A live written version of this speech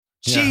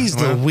Jeez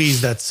Louise,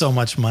 that's so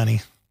much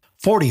money.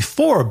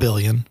 $44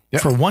 billion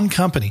for one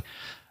company.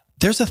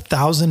 There's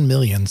 1,000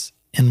 millions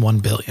in 1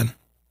 billion.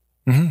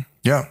 Mm-hmm.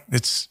 Yeah,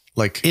 it's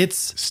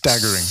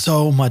staggering.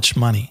 So much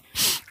money.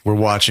 We're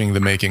watching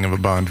the making of a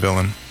Bond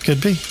villain.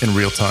 Could be. In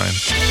real time.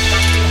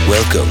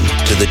 Welcome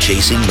to the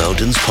Chasing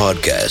Mountains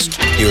podcast.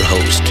 Your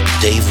host,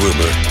 Dave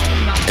Rumor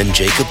and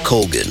Jacob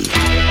Colgan.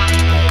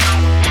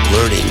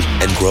 Learning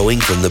and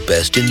growing from the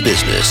best in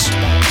business.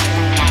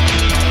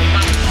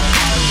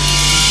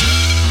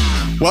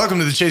 Welcome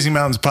to the Chasing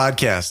Mountains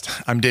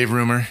podcast. I'm Dave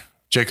Rumor,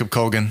 Jacob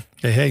Colgan.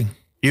 Hey.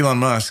 Elon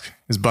Musk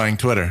is buying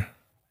Twitter.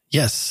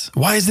 Yes.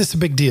 Why is this a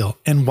big deal?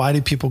 And why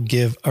do people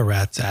give a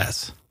rat's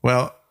ass?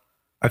 Well,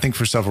 I think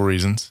for several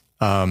reasons.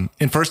 And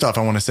first off,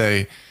 I want to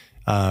say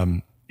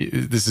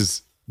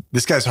this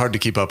guy's hard to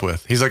keep up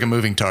with. He's like a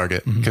moving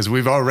target because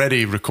we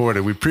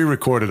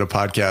pre-recorded a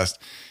podcast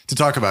to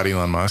talk about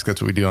Elon Musk.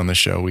 That's what we do on this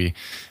show. We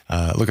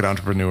look at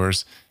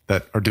entrepreneurs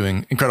that are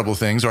doing incredible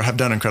things or have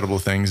done incredible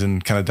things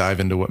and kind of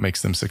dive into what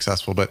makes them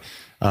successful. But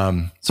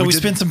so we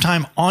spent some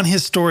time on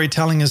his story,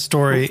 telling his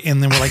story,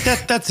 and then we're like,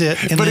 that's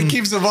it. And but it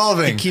keeps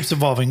evolving. It keeps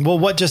evolving. Well,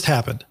 what just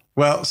happened?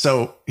 Well,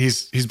 so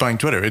he's buying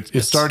Twitter.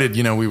 It started,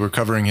 we were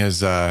covering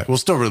his, we'll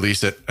still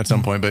release it at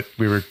some point, but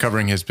we were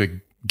covering his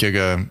big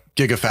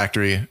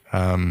Gigafactory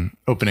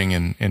opening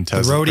in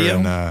Tesla, rodeo?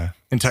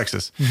 In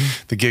Texas.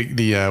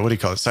 Mm-hmm. What do you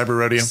call it? Cyber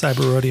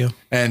rodeo.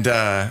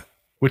 And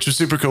which was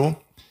super cool.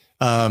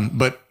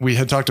 But we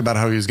had talked about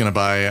how he was going to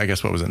buy, I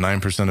guess, what was it,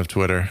 9% of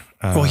Twitter?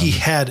 Well, he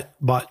had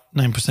bought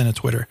 9% of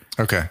Twitter.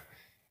 Okay.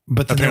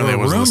 But then apparently there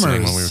were I wasn't listening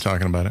rumors when we were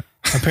talking about it.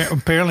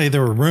 Apparently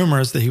there were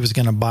rumors that he was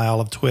going to buy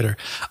all of Twitter.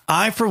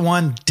 I, for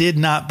one, did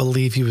not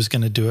believe he was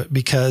going to do it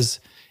because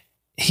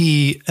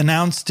he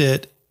announced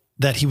it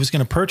that he was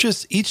going to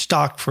purchase each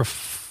stock for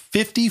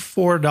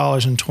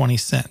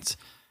 $54.20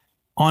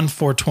 on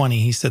 420.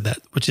 He said that,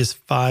 which is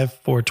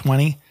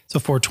 420. So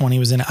 420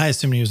 was in it. I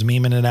assumed he was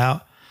memeing it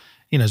out.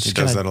 He does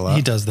that a lot.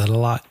 He does that a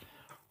lot.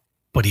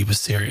 But he was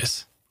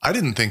serious. I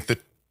didn't think that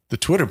the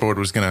Twitter board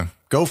was going to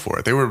go for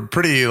it. They were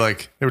pretty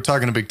they were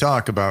talking a big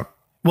talk about.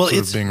 Well,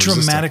 it's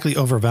dramatically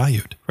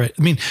overvalued, right?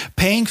 I mean,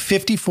 paying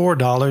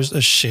 $54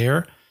 a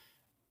share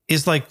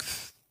is like,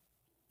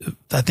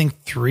 I think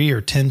 3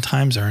 or 10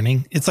 times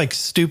earning. It's like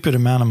stupid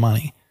amount of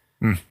money.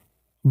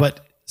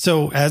 But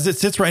so as it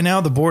sits right now,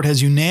 the board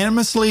has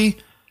unanimously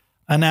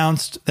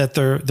announced that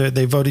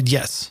they voted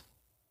yes.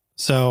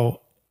 So,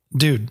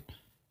 dude,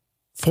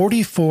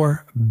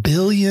 $44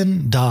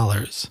 billion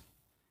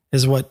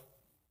is what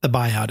the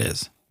buyout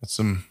is. That's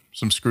some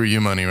screw you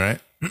money, right?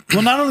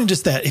 Well, not only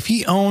just that, if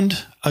he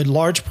owned a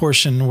large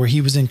portion where he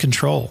was in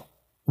control,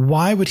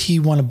 why would he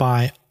want to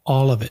buy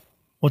all of it?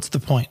 What's the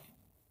point?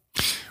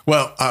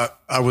 Well,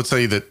 I would tell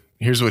you that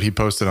here's what he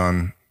posted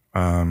on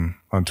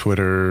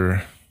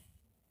Twitter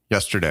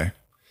yesterday.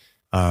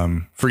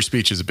 Free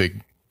speech is a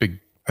big,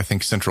 I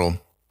think,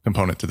 central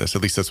component to this.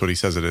 At least that's what he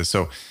says it is.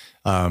 So,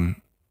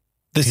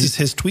 this is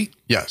his tweet?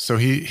 Yeah. So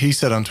he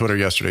said on Twitter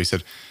yesterday, he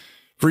said,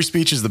 free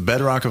speech is the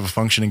bedrock of a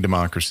functioning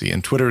democracy,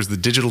 and Twitter is the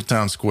digital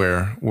town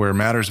square where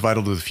matters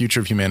vital to the future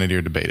of humanity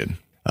are debated.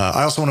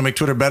 I also want to make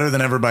Twitter better than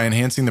ever by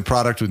enhancing the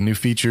product with new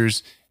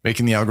features,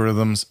 making the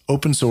algorithms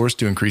open source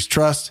to increase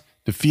trust,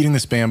 defeating the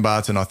spam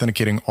bots, and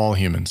authenticating all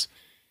humans.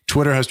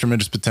 Twitter has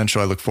tremendous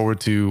potential. I look forward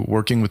to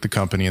working with the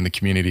company and the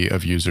community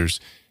of users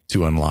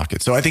to unlock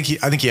it. So I think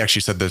he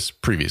actually said this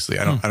previously.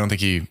 I don't think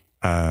he.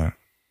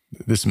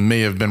 This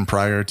may have been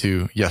prior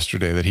to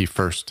yesterday that he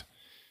first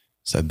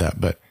said that,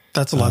 but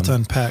that's a lot to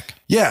unpack.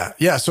 Yeah.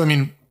 So, I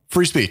mean,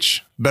 free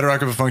speech,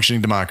 bedrock of a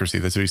functioning democracy.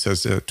 That's what he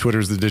says. Twitter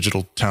is the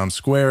digital town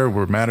square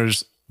where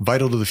matters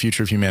vital to the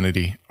future of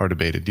humanity are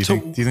debated. Do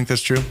you think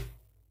that's true?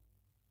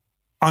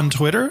 On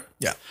Twitter?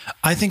 Yeah.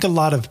 I think a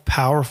lot of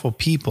powerful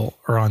people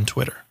are on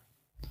Twitter.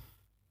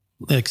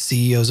 Like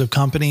CEOs of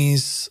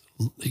companies,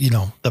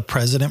 the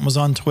president was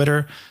on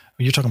Twitter.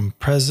 You're talking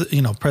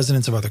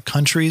presidents of other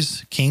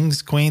countries,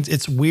 kings, queens.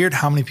 It's weird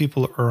how many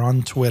people are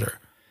on Twitter.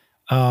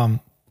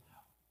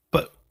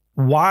 But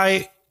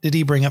why did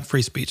he bring up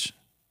free speech?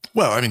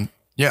 Well, I mean,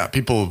 yeah,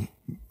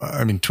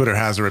 Twitter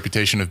has a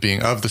reputation of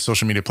the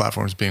social media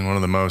platforms being one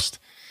of the most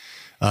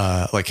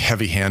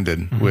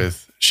heavy-handed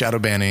with shadow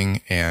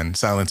banning and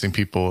silencing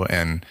people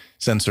and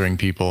censoring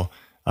people.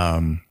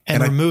 And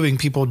removing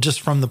people just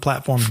from the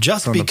platform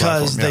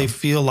because they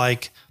feel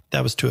like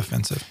that was too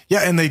offensive.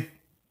 Yeah. And they're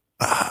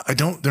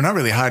not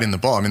really hiding the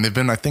ball. I mean, they've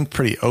been, I think,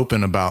 pretty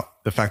open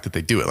about the fact that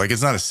they do it. Like,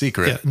 it's not a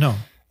secret. Yeah, no.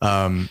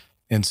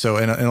 And so,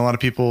 and a lot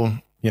of people,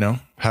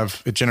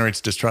 it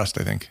generates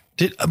distrust, I think.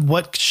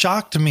 What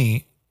shocked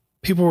me,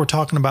 people were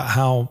talking about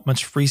how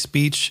much free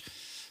speech,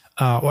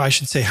 or I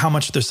should say how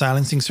much they're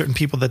silencing certain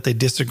people that they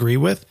disagree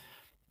with.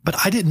 But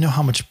I didn't know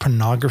how much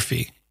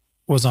pornography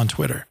was on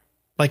Twitter.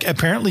 Like,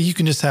 apparently you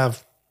can just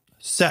have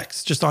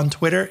sex just on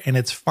Twitter and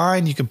it's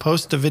fine. You can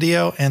post a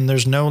video and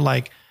there's no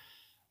like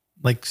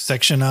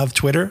section of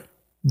Twitter.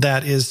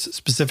 that is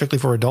specifically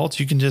for adults.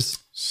 You can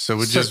just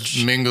So it search.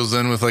 just mingles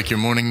in with like your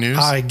morning news?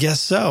 I guess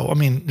so. I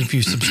mean, if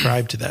you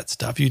subscribe to that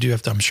stuff, you do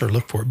have to, I'm sure,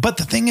 look for it. But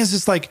the thing is,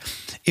 it's like,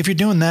 if you're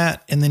doing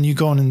that and then you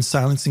go in and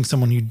silencing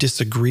someone you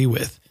disagree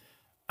with,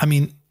 I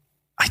mean,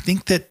 I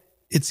think that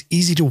it's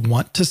easy to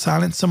want to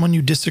silence someone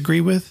you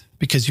disagree with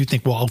because you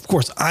think, well, of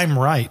course I'm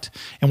right.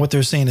 And what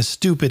they're saying is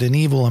stupid and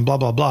evil and blah,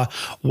 blah, blah.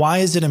 Why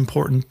is it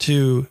important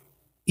to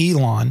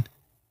Elon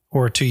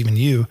or to even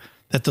you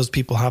that those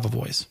people have a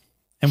voice?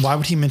 And why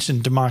would he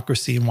mention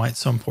democracy and why it's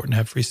so important to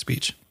have free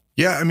speech?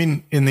 Yeah, I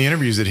mean, in the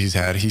interviews that he's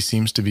had, he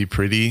seems to be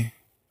pretty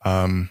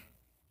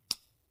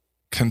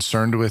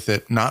concerned with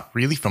it, not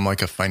really from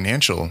like a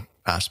financial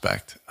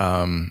aspect.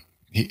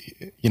 He,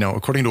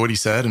 according to what he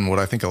said and what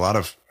I think a lot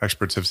of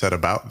experts have said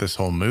about this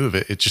whole move,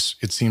 it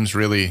seems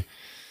really, I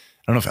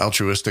don't know if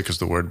altruistic is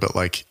the word, but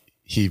like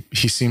he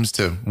seems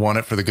to want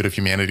it for the good of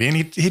humanity. And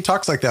he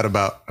talks like that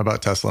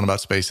about Tesla and about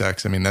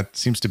SpaceX. I mean, that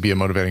seems to be a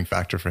motivating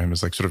factor for him,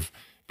 is like sort of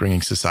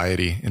bringing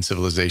society and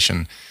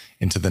civilization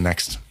into the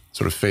next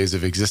sort of phase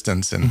of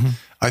existence. And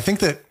I think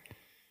that,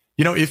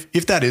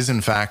 if that is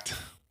in fact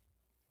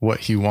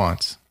what he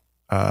wants,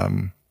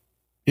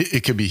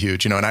 it could be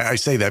huge, and I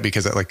say that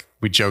because like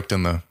we joked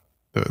in the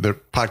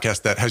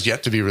podcast that has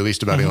yet to be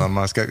released about Elon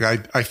Musk.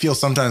 I feel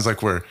sometimes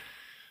like we're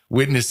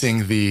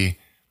witnessing the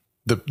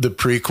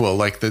prequel,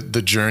 like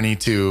the journey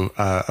to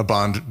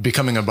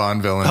becoming a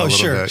Bond villain a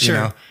little bit,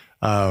 sure.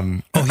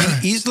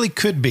 He easily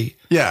could be.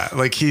 Yeah.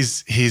 Like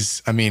he's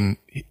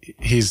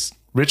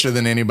richer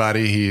than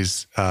anybody.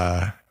 He's,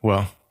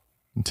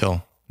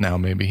 until now,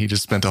 maybe he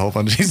just spent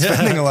he's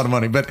spending a lot of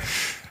money, but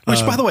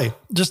which by the way,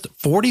 just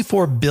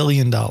 $44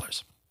 billion.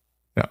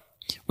 Yeah.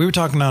 We were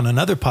talking on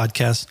another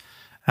podcast,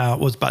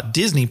 was about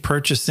Disney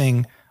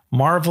purchasing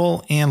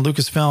Marvel and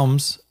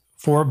Lucasfilms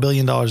 $4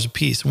 billion a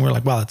piece. And we're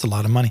like, wow, that's a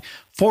lot of money.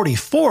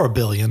 $44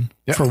 billion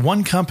for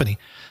one company.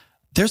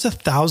 There's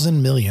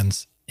 1,000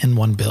 millions in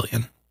 1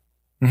 billion.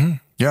 Mm-hmm.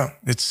 Yeah.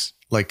 It's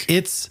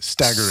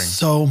staggering.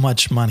 So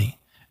much money.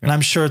 Yeah. And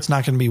I'm sure it's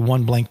not going to be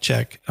one blank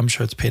check. I'm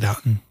sure it's paid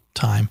out in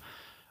time.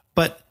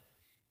 But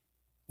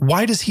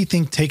why does he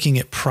think taking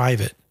it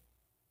private?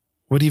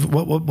 What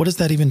does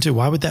that even do?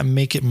 Why would that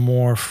make it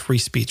more free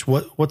speech?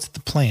 What's the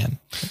plan?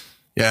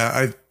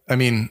 Yeah. I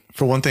mean,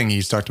 for one thing,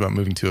 he's talked about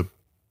moving to a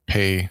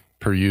pay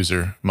per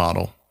user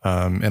model.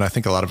 And I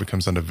think a lot of it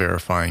comes down to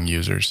verifying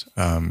users.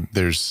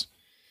 There's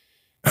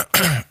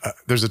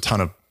a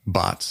ton of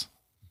bots.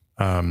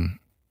 I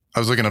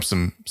was looking up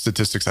some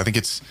statistics. I think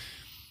it's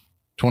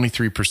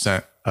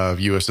 23% of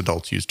US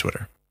adults use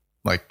Twitter,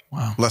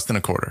 less than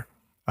a quarter.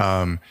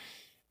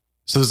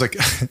 So there's like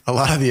a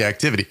lot of the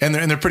activity, and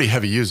they're pretty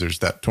heavy users,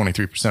 that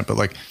 23%, but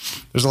like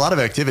there's a lot of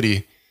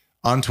activity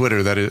on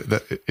Twitter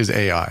that is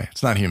AI.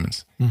 It's not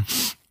humans.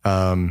 It's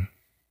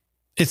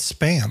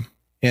spam.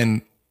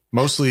 And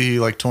mostly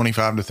like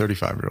 25 to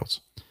 35 year olds.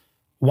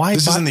 Why?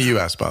 This is in the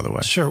US, by the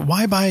way. Sure.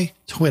 Why buy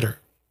Twitter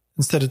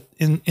instead of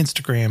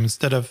Instagram,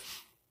 instead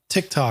of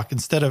TikTok,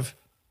 instead of?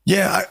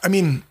 Yeah. I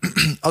mean,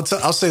 I'll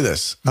say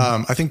this.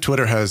 I think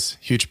Twitter has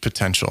huge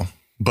potential,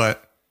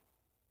 but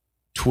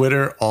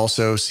Twitter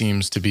also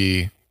seems to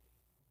be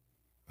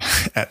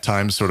at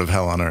times sort of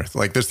hell on earth.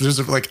 Like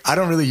there's like, I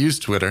don't really use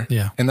Twitter.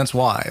 Yeah. And that's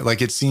why,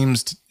 like, it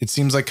seems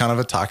like kind of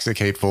a toxic,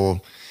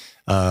 hateful,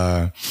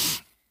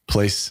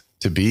 place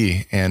to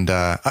be. And,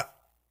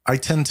 I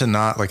tend to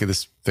not, like, at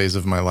this phase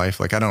of my life,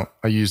 like I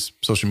use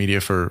social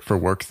media for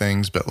work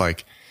things, but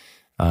like,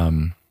 I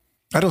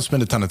don't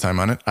spend a ton of time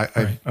on it.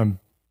 I'm,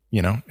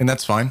 and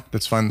that's fine.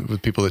 That's fine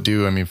with people that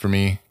do. I mean, for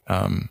me,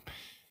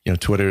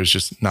 Twitter has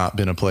just not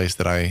been a place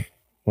that I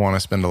want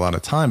to spend a lot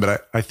of time,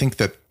 but I think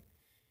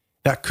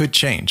that could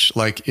change.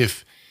 Like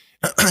if,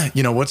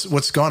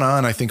 what's gone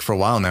on, I think for a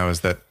while now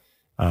is that,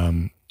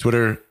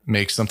 Twitter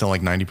makes something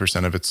like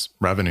 90% of its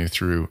revenue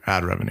through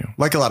ad revenue.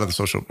 Like a lot of the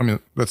social, I mean,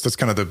 that's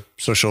kind of the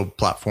social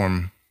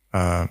platform,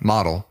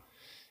 model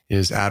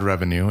is ad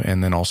revenue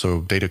and then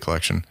also data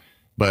collection.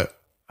 But,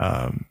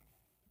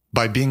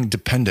 by being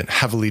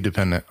heavily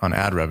dependent on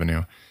ad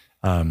revenue,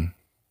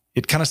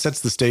 it kind of sets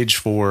the stage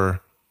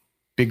for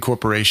big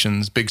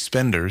corporations, big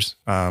spenders,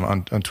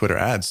 on Twitter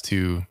ads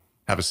to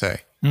have a say.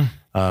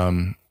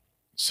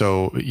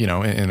 So,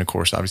 and of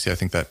course, obviously I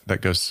think that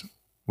goes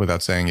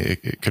without saying.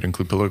 It could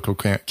include political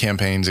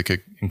campaigns. It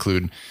could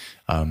include,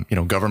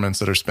 governments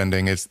that are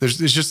spending.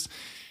 There's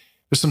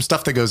some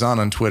stuff that goes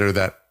on Twitter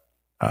that,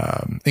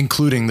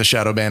 including the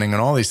shadow banning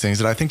and all these things,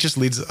 that I think just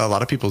leads a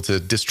lot of people to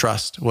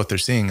distrust what they're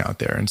seeing out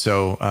there. And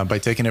so, by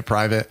taking it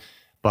private,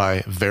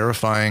 by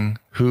verifying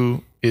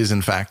who is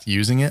in fact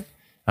using it,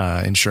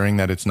 ensuring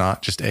that it's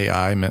not just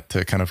AI meant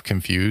to kind of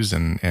confuse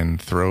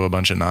and throw a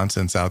bunch of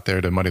nonsense out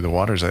there to muddy the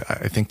waters,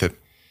 I think that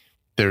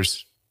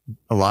there's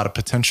a lot of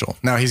potential.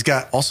 Now he's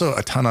got also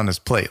a ton on his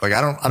plate. Like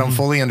I don't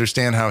fully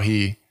understand how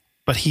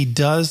but he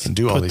does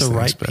do all put these the things,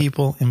 right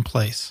people in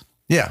place.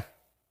 Yeah.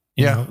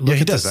 Look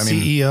he at does. the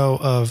CEO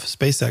of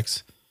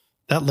SpaceX.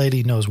 That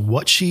lady knows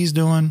what she's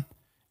doing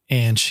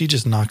and she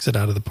just knocks it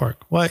out of the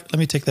park. What? Let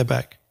me take that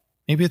back.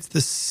 Maybe it's the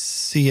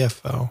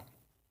CFO.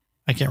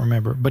 I can't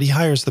remember, but he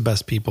hires the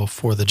best people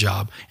for the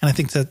job. And I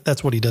think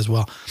that's what he does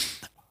well.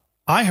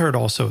 I heard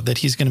also that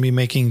he's going to be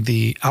making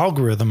the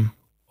algorithm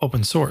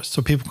open source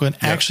so people can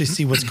actually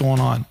see what's going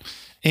on.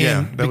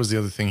 And that was the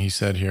other thing he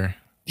said here.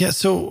 Yeah.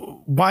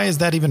 So why is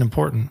that even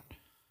important?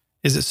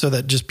 Is it so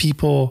that just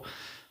people...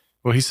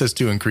 Well, he says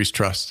to increase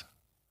trust.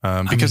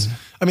 Because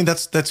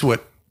that's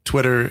what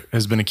Twitter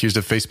has been accused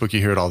of. Facebook, you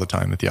hear it all the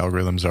time, that the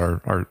algorithms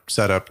are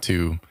set up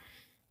to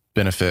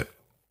benefit,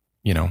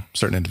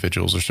 certain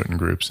individuals or certain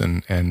groups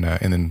and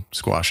then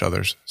squash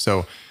others.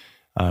 So,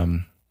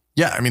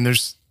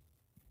 there's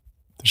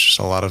just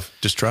a lot of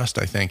distrust,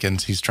 I think, and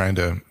he's trying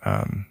to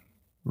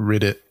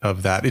rid it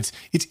of that. It's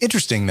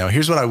interesting though.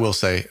 Here's what I will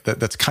say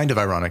that's kind of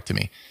ironic to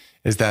me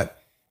is that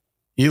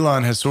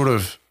Elon has sort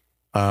of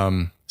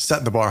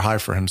set the bar high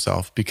for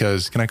himself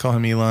because, can I call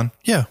him Elon?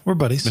 Yeah, we're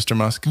buddies. Mr.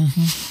 Musk?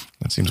 Mm-hmm.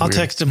 That seems weird. I'll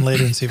text him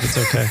later and see if it's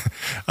okay.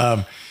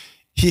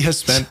 He has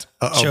spent...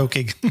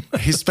 Joking.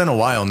 He's spent a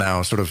while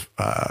now sort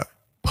of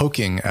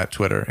poking at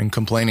Twitter and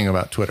complaining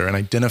about Twitter and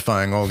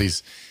identifying all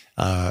these,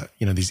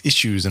 these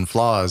issues and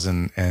flaws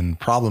and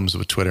problems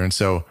with Twitter. And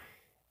so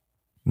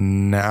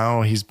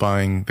now he's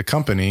buying the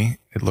company,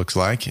 it looks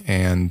like,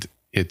 and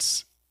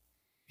it's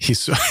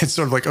sort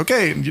of like,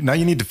 okay, now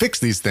you need to fix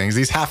these things.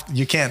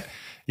 You can't,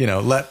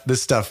 let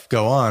this stuff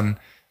go on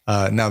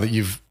now that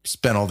you've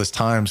spent all this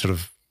time sort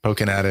of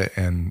poking at it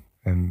and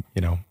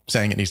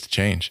saying it needs to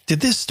change. Did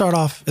this start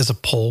off as a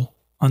poll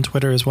on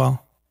Twitter as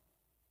well?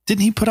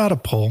 Didn't he put out a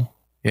poll?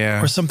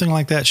 Yeah. Or something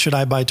like that? Should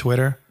I buy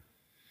Twitter?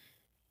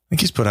 I think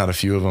he's put out a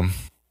few of them.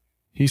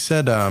 He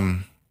said,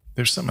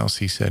 there's something else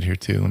he said here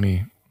too. Let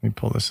me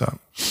pull this up.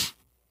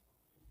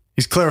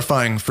 He's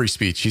clarifying free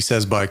speech. He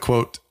says by,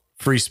 quote,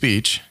 free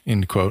speech,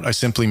 end quote, I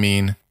simply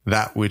mean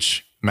that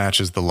which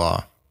matches the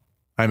law.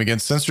 I'm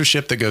against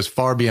censorship that goes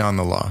far beyond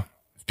the law.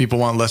 If people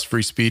want less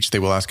free speech, they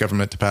will ask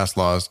government to pass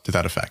laws to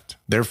that effect.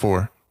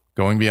 Therefore,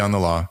 going beyond the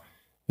law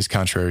is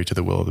contrary to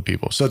the will of the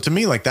people. So to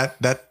me, like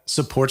that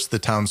supports the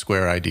town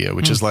square idea,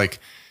 which is like,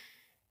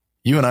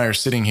 you and I are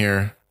sitting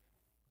here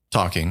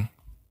talking.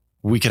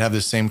 We could have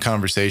this same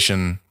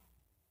conversation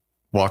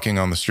walking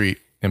on the street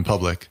in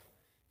public.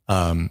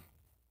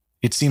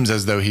 It seems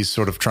as though he's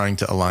sort of trying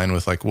to align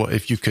with like, well,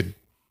 if you could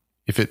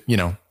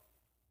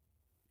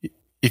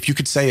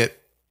say it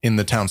in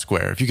the town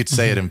square, if you could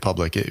say it in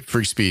public,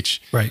 free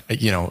speech, right?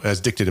 As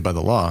dictated by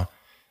the law,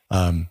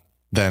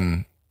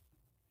 then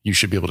you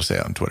should be able to say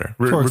it on Twitter.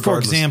 For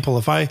example,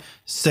 if I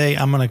say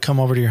I'm going to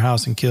come over to your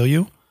house and kill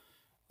you,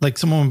 like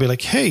someone would be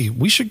like, "Hey,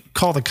 we should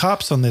call the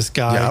cops on this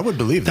guy." Yeah, I would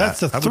believe that.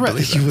 That's a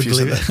threat. You would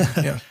believe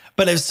it. Yeah.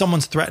 But if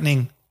someone's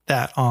threatening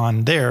that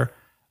on there,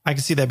 I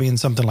can see that being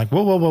something like,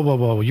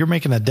 whoa, you're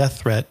making a death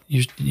threat.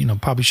 You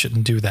probably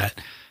shouldn't do that.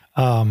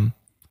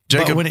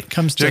 Jacob, but when it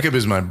comes to Jacob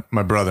is my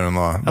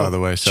brother-in-law, by the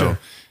way. So,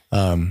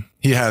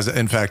 he has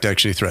in fact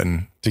actually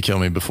threatened to kill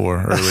me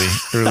before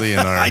early in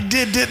our, I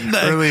did, didn't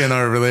I? Early in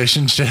our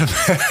relationship.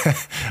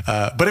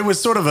 But it was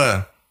sort of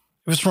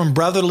it was from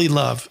brotherly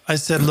love. I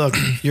said, look,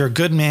 you're a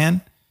good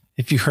man.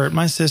 If you hurt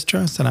my sister,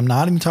 I said, I'm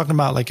not even talking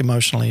about like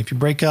emotionally. If you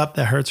break up,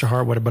 that hurts her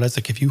heart, whatever. But I was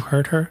like, if you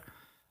hurt her,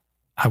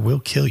 I will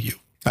kill you.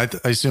 I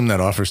assume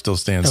that offer still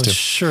stands too.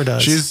 Sure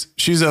does.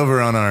 She's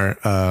over on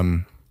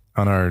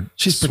our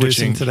she's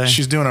producing today.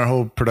 She's doing our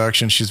whole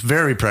production. She's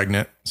very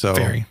pregnant. So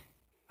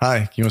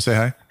hi, you want to say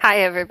hi? Hi,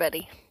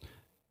 everybody.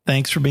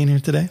 Thanks for being here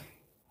today.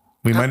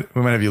 We might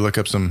have you look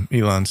up some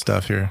Elon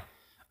stuff here.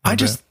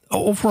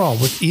 Overall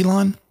with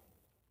Elon,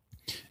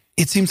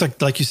 it seems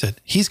like you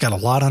said, he's got a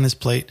lot on his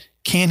plate.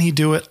 Can he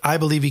do it? I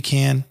believe he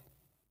can,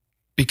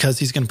 because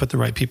he's going to put the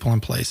right people in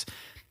place.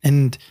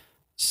 And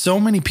so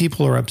many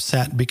people are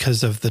upset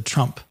because of the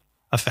Trump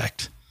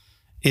effect.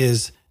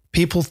 Is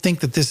people think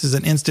that this is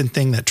an instant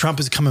thing, that Trump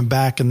is coming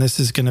back and this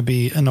is going to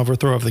be an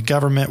overthrow of the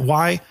government.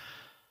 Why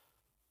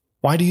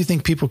do you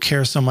think people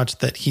care so much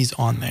that he's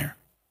on there?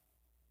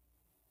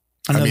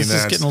 I know this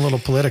is getting a little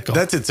political.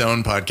 That's its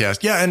own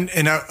podcast. Yeah.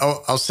 And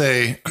I'll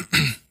say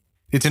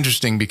it's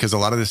interesting because a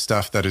lot of this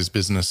stuff that is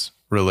business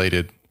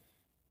related,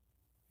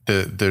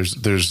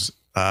 there's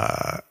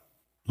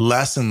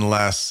less and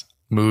less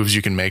moves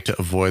you can make to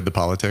avoid the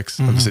politics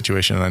of the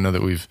situation. And I know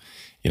that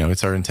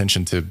it's our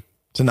intention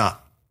to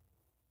not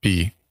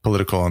be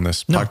political on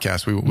this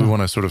podcast. We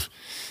want to sort of,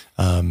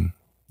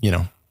 we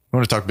want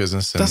to talk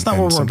business. That's not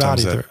what we're about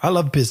either. I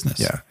love business.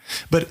 Yeah.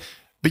 But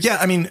yeah,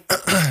 I mean,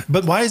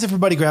 but why is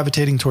everybody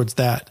gravitating towards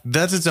that?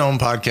 That's its own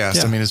podcast.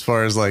 Yeah. I mean, as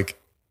far as like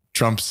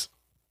Trump's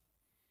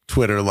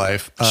Twitter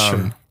life,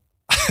 sure.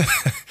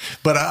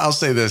 But I'll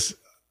say this,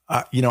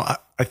 I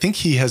think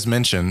he has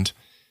mentioned,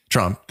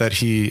 Trump, that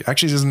he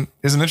actually isn't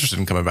interested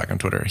in coming back on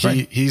Twitter.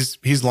 Right.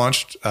 He's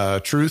launched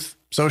Truth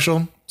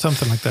Social,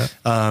 something like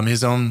that,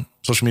 his own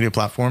social media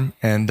platform.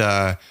 And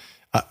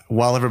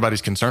while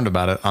everybody's concerned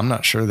about it, I'm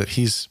not sure that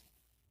he's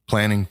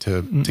planning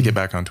to get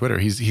back on Twitter.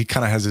 He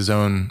kind of has his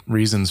own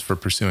reasons for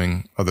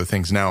pursuing other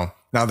things now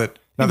that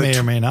may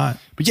or may not.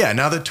 But yeah,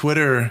 now that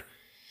Twitter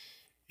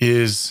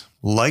is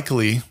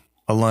likely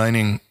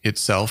aligning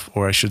itself,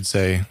 or I should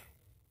say,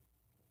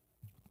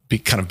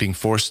 being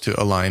forced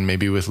to align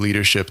maybe with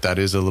leadership that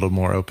is a little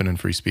more open and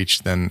free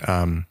speech, then,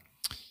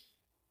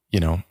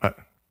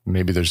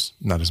 maybe there's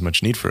not as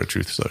much need for a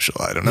truth social.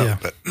 I don't know. Yeah.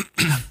 But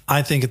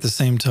I think at the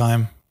same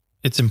time,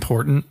 it's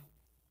important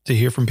to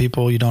hear from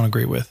people you don't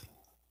agree with.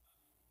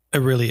 It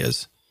really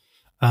is.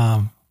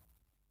 I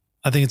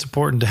think it's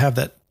important to have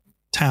that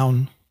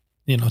town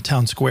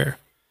square.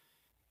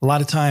 A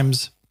lot of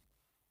times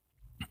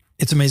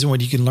it's amazing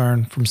what you can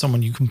learn from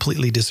someone you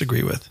completely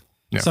disagree with.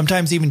 Yeah.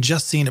 Sometimes even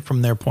just seeing it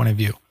from their point of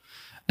view.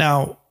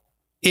 Now,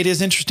 it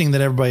is interesting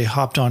that everybody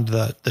hopped onto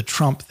the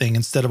Trump thing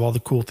instead of all the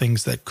cool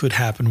things that could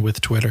happen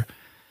with Twitter.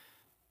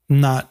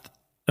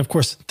 Of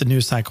course, the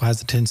news cycle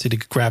has a tendency to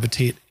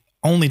gravitate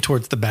only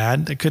towards the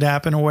bad that could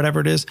happen or whatever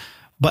it is.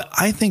 But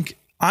I think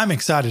I'm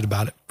excited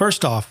about it.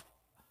 First off,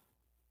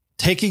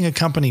 taking a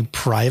company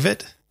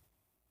private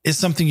is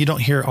something you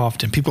don't hear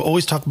often. People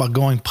always talk about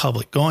going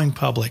public,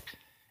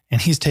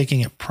 and he's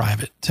taking it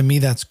private. To me,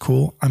 that's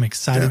cool. I'm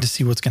excited to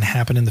see what's going to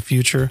happen in the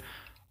future.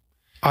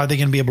 Are they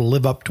going to be able to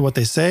live up to what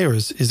they say, or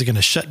is it going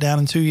to shut down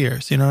in 2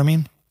 years? You know what I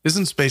mean?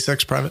 Isn't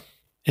SpaceX private?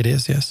 It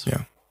is, yes.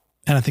 Yeah.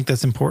 And I think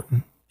that's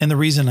important. And the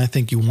reason I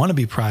think you want to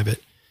be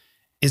private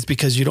is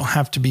because you don't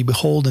have to be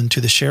beholden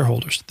to the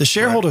shareholders. The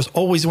shareholders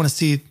always want to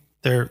see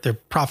their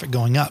profit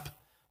going up.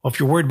 Well, if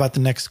you're worried about the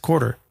next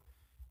quarter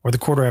or the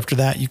quarter after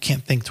that, you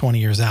can't think 20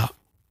 years out.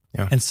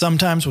 Yeah. And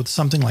sometimes with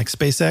something like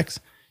SpaceX,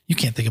 you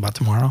can't think about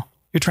tomorrow.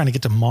 You're trying to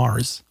get to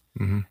Mars.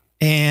 Mm-hmm.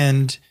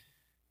 And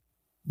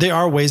there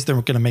are ways they're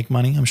going to make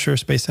money. I'm sure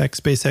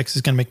SpaceX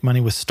is going to make money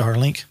with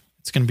Starlink.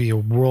 It's going to be a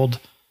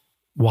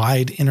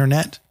worldwide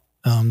internet.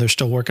 They're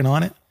still working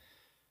on it.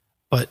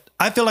 But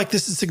I feel like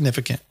this is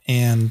significant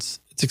and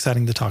it's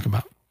exciting to talk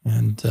about.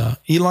 And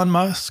Elon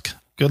Musk,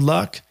 good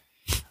luck.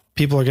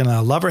 People are going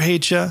to love or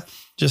hate you.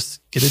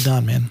 Just get it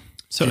done, man.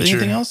 So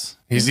anything else?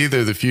 He's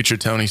either the future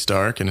Tony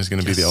Stark and is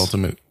going to be the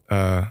ultimate,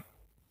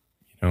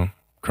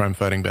 crime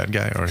fighting bad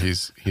guy, or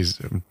he's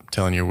I'm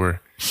telling you, we're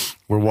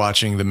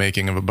watching the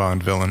making of a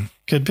Bond villain.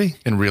 Could be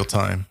in real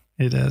time.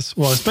 It is.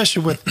 Well,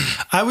 especially with,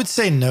 I would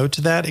say no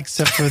to that,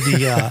 except for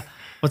the,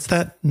 what's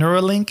that?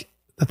 Neuralink,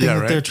 the thing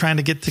that they're trying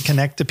to get to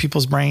connect to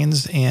people's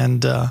brains.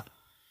 And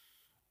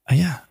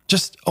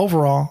just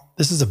overall,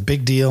 this is a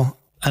big deal.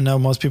 I know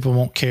most people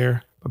won't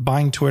care, but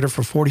buying Twitter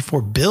for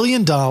 $44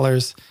 billion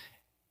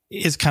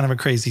is kind of a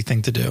crazy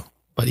thing to do.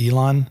 But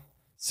Elon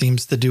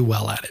seems to do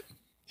well at it.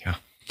 Yeah.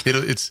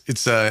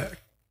 It's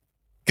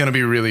going to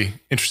be really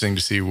interesting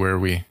to see where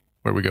we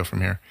go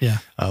from here. Yeah.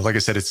 Like I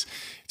said, it's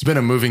been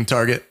a moving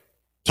target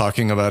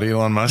talking about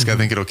Elon Musk. Mm-hmm. I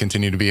think it'll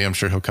continue to be. I'm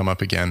sure he'll come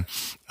up again.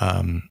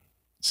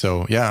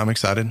 So yeah, I'm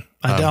excited.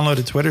 I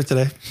downloaded Twitter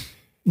today.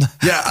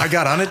 Yeah, I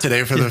got on it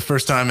today for the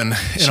first time in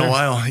a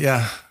while.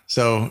 Yeah.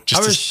 So I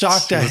was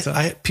shocked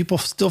that people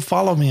still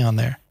follow me on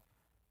there.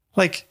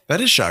 Like,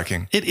 that is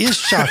shocking. It is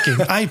shocking.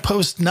 I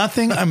post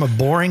nothing. I'm a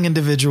boring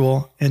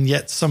individual. And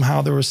yet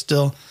somehow there was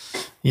still,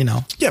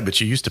 Yeah,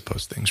 but you used to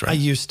post things, right? I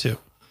used to.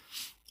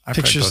 I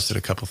probably posted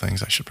a couple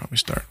things. I should probably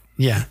start.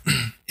 Yeah.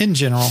 In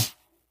general,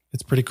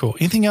 it's pretty cool.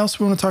 Anything else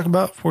we want to talk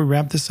about before we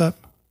wrap this up?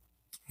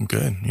 I'm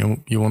good.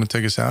 You want to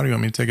take us out? Or you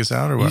want me to take us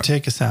out or what? You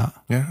take us out.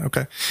 Yeah.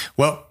 Okay.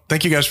 Well,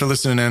 thank you guys for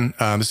listening in.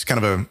 This is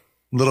kind of a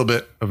little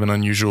bit of an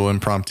unusual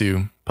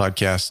impromptu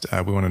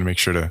podcast. We wanted to make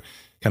sure to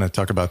kind of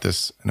talk about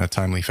this in a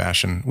timely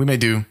fashion. We may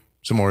do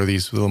some more of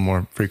these with a little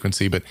more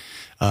frequency, but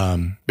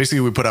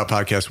basically we put out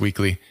podcasts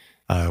weekly.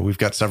 We've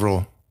got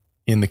several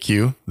in the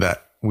queue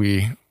that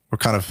we're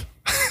kind of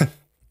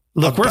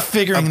look, we're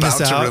figuring this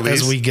out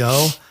as we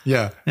go.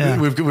 Yeah.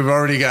 We've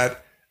already got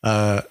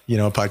a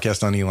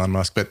podcast on Elon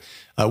Musk, but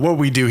what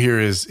we do here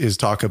is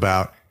talk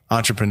about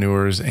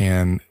entrepreneurs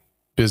and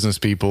business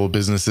people,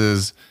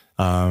 businesses,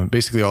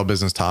 basically all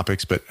business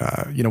topics. But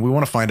we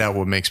want to find out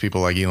what makes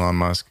people like Elon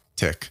Musk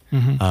tick,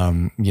 mm-hmm.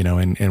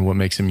 And what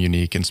makes him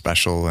unique and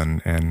special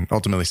and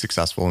ultimately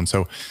successful. And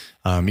so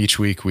each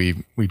week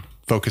we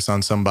focus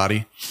on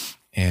somebody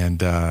and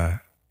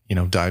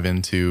dive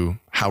into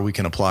how we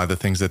can apply the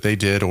things that they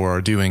did or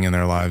are doing in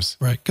their lives.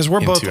 Right. Because we're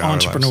both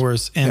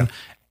entrepreneurs and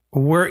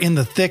we're in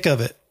the thick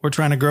of it. We're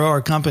trying to grow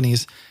our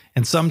companies.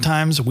 And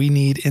sometimes we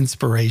need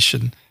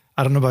inspiration.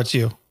 I don't know about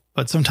you,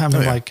 but sometimes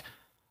I'm like,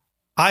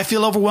 I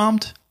feel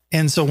overwhelmed.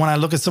 And so when I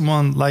look at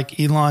someone like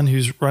Elon,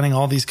 who's running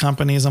all these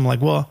companies, I'm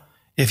like, well,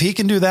 if he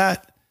can do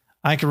that,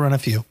 I can run a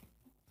few.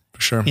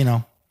 For sure.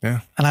 Yeah.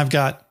 And I've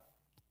got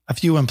a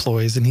few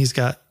employees and he's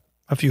got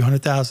a few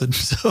 100,000.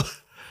 So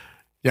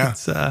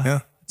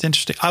it's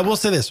interesting. I will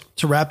say this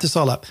to wrap this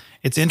all up.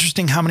 It's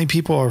interesting how many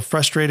people are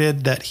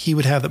frustrated that he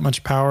would have that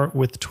much power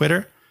with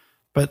Twitter,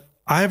 but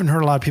I haven't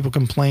heard a lot of people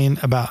complain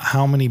about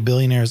how many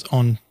billionaires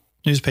own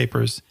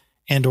newspapers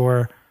and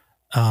or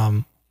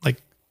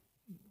like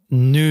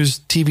news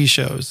TV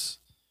shows.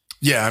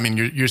 Yeah. I mean,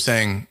 you're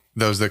saying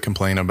those that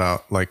complain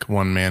about like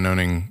one man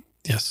owning,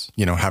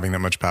 having that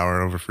much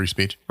power over free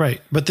speech.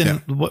 Right. But then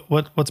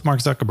what's Mark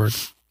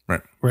Zuckerberg?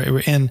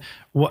 Right. And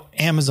what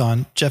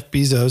Amazon, Jeff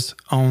Bezos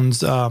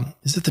owns,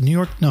 is it the New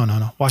York?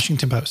 No.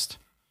 Washington Post.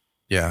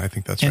 Yeah, I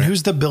think that's right. And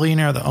who's the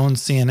billionaire that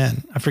owns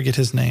CNN? I forget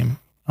his name.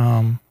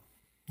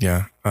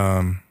 Yeah.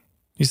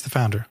 He's the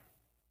founder.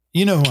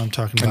 You know who I'm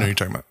talking about. I know you're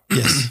talking about.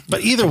 Yes.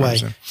 But either way,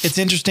 it's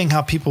interesting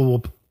how people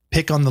will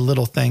pick on the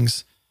little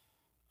things.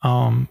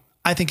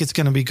 I think it's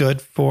going to be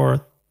good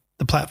for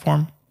the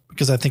platform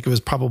because I think it was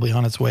probably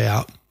on its way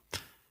out.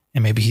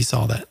 And maybe he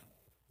saw that.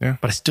 Yeah.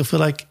 But I still feel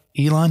like,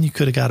 Elon, you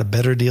could have got a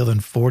better deal than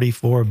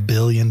 $44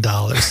 billion.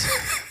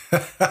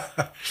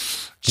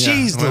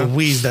 Jeez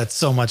Louise, that's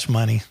so much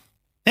money.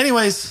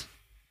 Anyways,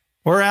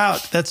 we're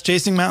out. That's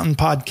Chasing Mountain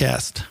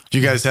Podcast. If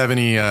you guys have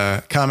any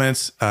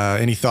comments,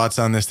 any thoughts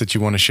on this that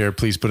you want to share,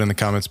 please put in the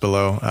comments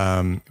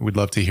below. We'd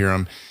love to hear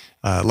them.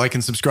 Like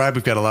and subscribe.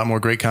 We've got a lot more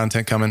great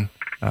content coming.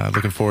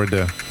 Looking forward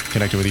to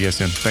connecting with you guys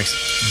soon.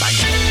 Thanks. Bye.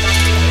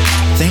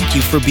 Thank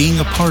you for being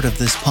a part of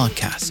this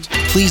podcast.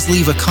 Please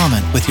leave a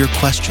comment with your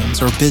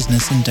questions or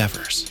business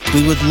endeavors.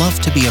 We would love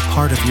to be a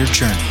part of your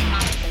journey.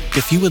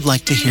 If you would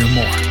like to hear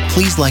more,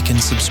 please like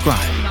and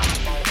subscribe.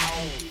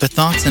 The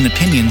thoughts and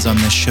opinions on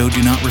this show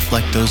do not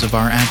reflect those of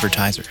our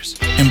advertisers,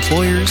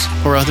 employers,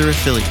 or other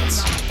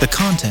affiliates. The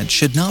content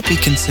should not be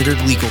considered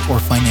legal or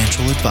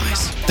financial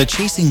advice. The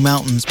Chasing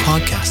Mountains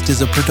podcast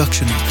is a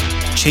production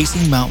of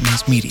Chasing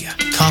Mountains Media.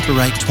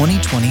 Copyright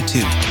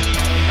 2022.